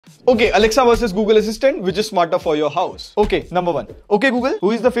Okay, Alexa versus Google Assistant, which is smarter for your house? Okay, number 1. Okay, Google, who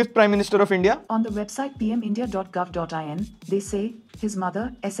is the 5th Prime Minister of India? On the website pmindia.gov.in, they say his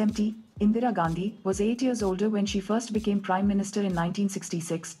mother, SMT, Indira Gandhi, was 8 years older when she first became Prime Minister in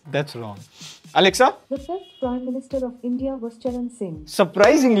 1966. That's wrong. Alexa? The 5th Prime Minister of India was Charan Singh.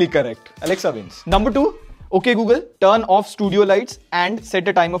 Surprisingly correct. Alexa wins. Number 2. Okay, Google, turn off studio lights and set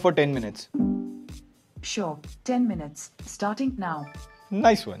a timer for 10 minutes. Sure, 10 minutes, starting now.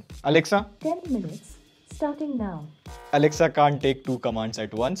 Nice one. Alexa? 10 minutes, starting now. Alexa can't take 2 commands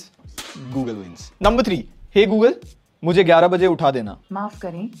at once. Google wins. Number 3. Hey Google, मुझे 11 बजे उठा देना. माफ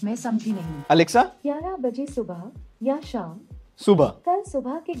करें, मैं समझी नहीं. Alexa? 11 बजे सुबह या शाम? सुबह. कल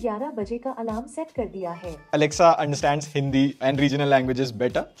सुबह के 11 बजे का अलार्म सेट कर दिया है. Alexa understands Hindi and regional languages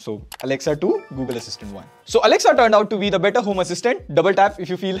better. So Alexa 2, Google Assistant 1. So Alexa turned out to be the better home assistant. Double tap if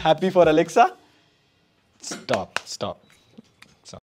you feel happy for Alexa. Stop.